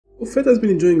Feta has been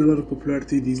enjoying a lot of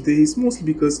popularity these days, mostly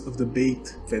because of the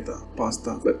baked feta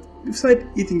pasta. But besides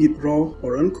eating it raw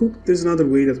or uncooked, there's another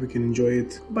way that we can enjoy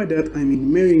it. By that I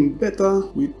mean marrying feta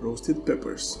with roasted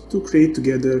peppers to create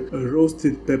together a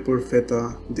roasted pepper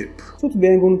feta dip. So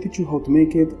today I'm going to teach you how to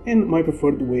make it and my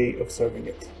preferred way of serving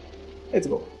it. Let's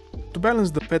go. To balance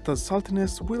the feta's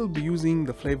saltiness, we'll be using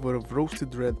the flavor of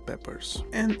roasted red peppers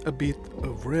and a bit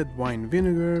of red wine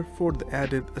vinegar for the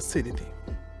added acidity.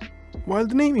 While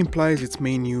the name implies its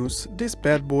main use, this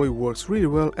bad boy works really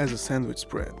well as a sandwich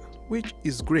spread, which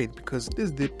is great because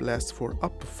this dip lasts for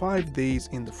up to 5 days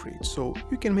in the fridge, so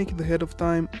you can make it ahead of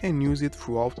time and use it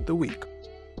throughout the week.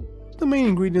 The main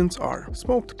ingredients are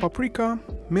smoked paprika,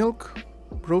 milk,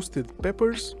 roasted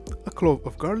peppers, a clove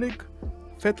of garlic,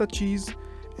 feta cheese,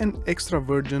 and extra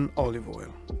virgin olive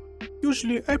oil.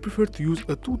 Usually I prefer to use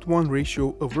a 2:1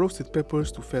 ratio of roasted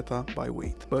peppers to feta by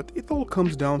weight, but it all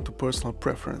comes down to personal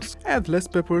preference. Add less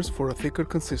peppers for a thicker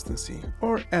consistency,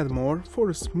 or add more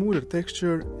for a smoother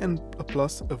texture and a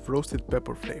plus of roasted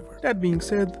pepper flavor. That being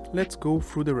said, let's go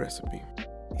through the recipe.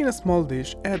 In a small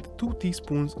dish, add 2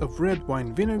 teaspoons of red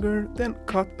wine vinegar, then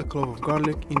cut a clove of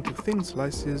garlic into thin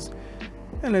slices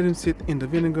and let them sit in the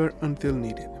vinegar until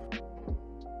needed.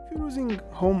 If you're using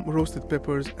home roasted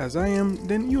peppers as I am,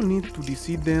 then you'll need to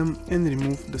deseed them and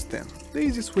remove the stem. The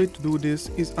easiest way to do this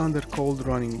is under cold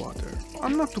running water.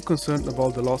 I'm not too concerned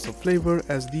about the loss of flavor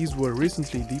as these were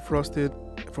recently defrosted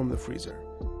from the freezer.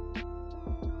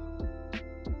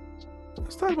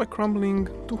 Start by crumbling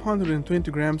 220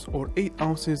 grams or 8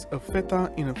 ounces of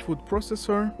feta in a food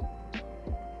processor.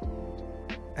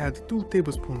 Add 2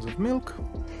 tablespoons of milk.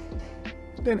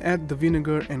 Then add the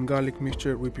vinegar and garlic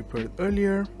mixture we prepared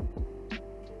earlier,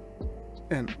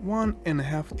 and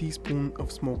 1.5 teaspoons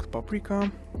of smoked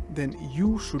paprika. Then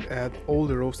you should add all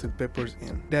the roasted peppers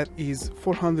in. That is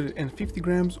 450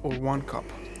 grams or 1 cup.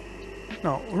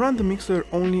 Now run the mixer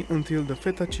only until the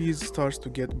feta cheese starts to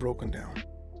get broken down.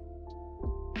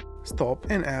 Stop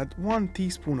and add 1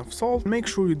 teaspoon of salt. Make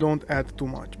sure you don't add too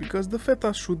much because the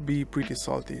feta should be pretty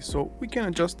salty, so we can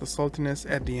adjust the saltiness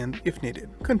at the end if needed.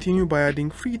 Continue by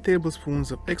adding 3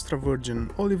 tablespoons of extra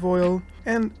virgin olive oil,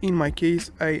 and in my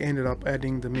case I ended up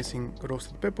adding the missing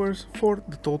roasted peppers for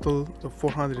the total of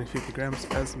 450 grams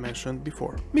as mentioned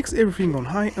before. Mix everything on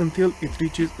high until it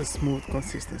reaches a smooth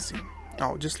consistency.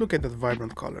 Now just look at that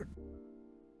vibrant color.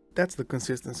 That's the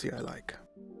consistency I like.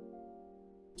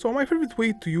 So my favorite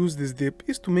way to use this dip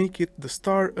is to make it the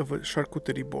star of a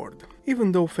charcuterie board.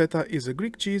 Even though feta is a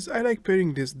Greek cheese, I like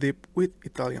pairing this dip with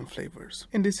Italian flavors.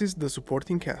 And this is the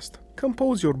supporting cast.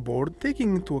 Compose your board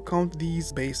taking into account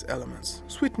these base elements.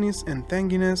 Sweetness and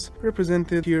tanginess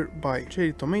represented here by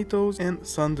cherry tomatoes and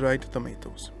sun-dried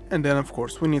tomatoes. And then of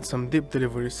course we need some dip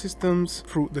delivery systems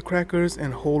through the crackers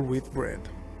and whole wheat bread.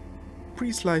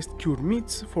 Pre-sliced cured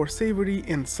meats for savory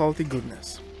and salty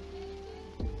goodness.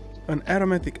 An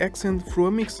aromatic accent through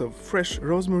a mix of fresh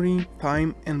rosemary,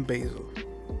 thyme and basil.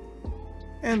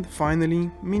 And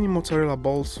finally, mini mozzarella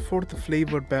balls for the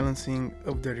flavor balancing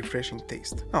of the refreshing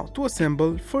taste. Now to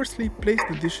assemble, firstly place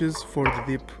the dishes for the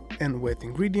dip and wet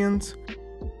ingredients.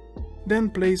 Then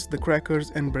place the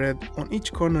crackers and bread on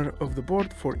each corner of the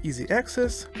board for easy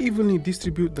access. Evenly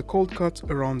distribute the cold cuts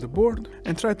around the board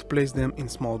and try to place them in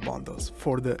small bundles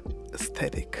for the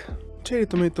aesthetic. Cherry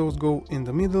tomatoes go in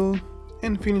the middle.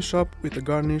 And finish up with a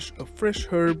garnish of fresh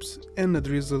herbs and a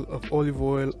drizzle of olive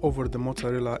oil over the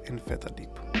mozzarella and feta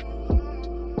dip.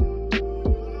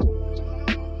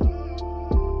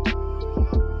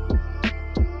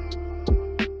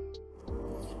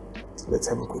 Let's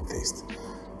have a quick taste.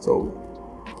 So,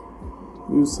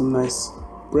 use some nice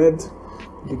bread.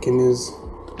 You can use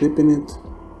to dip in it.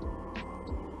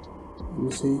 You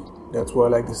see, that's why I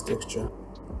like this texture.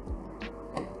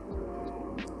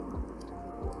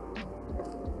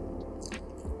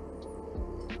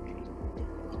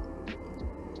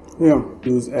 Yeah,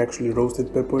 use actually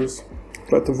roasted peppers.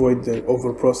 Try to avoid the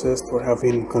over-processed or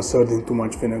having conserved too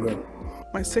much vinegar.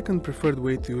 My second preferred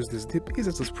way to use this dip is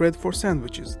as a spread for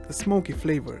sandwiches. The smoky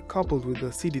flavor, coupled with the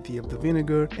acidity of the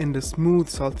vinegar and the smooth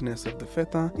saltiness of the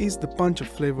feta, is the punch of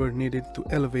flavor needed to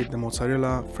elevate the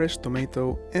mozzarella, fresh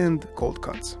tomato and cold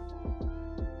cuts.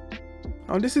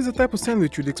 Now this is the type of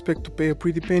sandwich you'd expect to pay a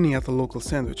pretty penny at a local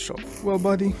sandwich shop. Well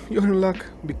buddy, you're in luck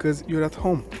because you're at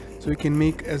home. So you can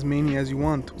make as many as you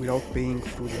want without paying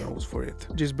through the nose for it.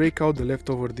 Just break out the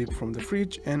leftover dip from the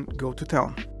fridge and go to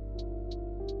town.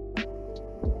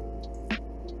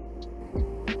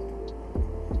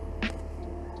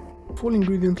 Full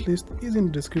ingredient list is in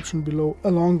the description below,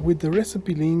 along with the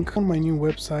recipe link on my new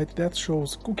website that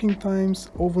shows cooking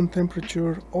times, oven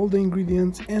temperature, all the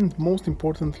ingredients, and most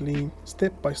importantly,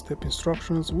 step-by-step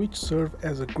instructions which serve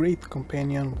as a great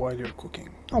companion while you're cooking.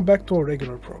 Now back to our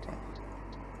regular program.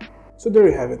 So there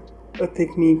you have it, a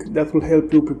technique that will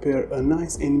help you prepare a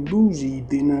nice and bougie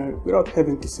dinner without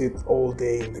having to sit all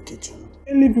day in the kitchen.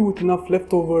 And leave you with enough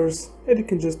leftovers that you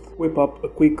can just whip up a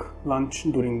quick lunch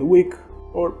during the week,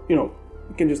 or you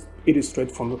can just eat it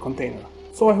straight from the container.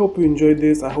 So I hope you enjoyed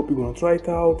this, I hope you're gonna try it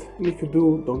out, and if you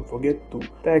do, don't forget to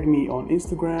tag me on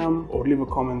Instagram or leave a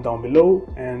comment down below,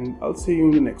 and I'll see you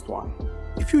in the next one.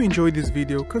 If you enjoyed this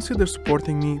video, consider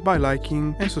supporting me by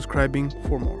liking and subscribing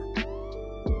for more.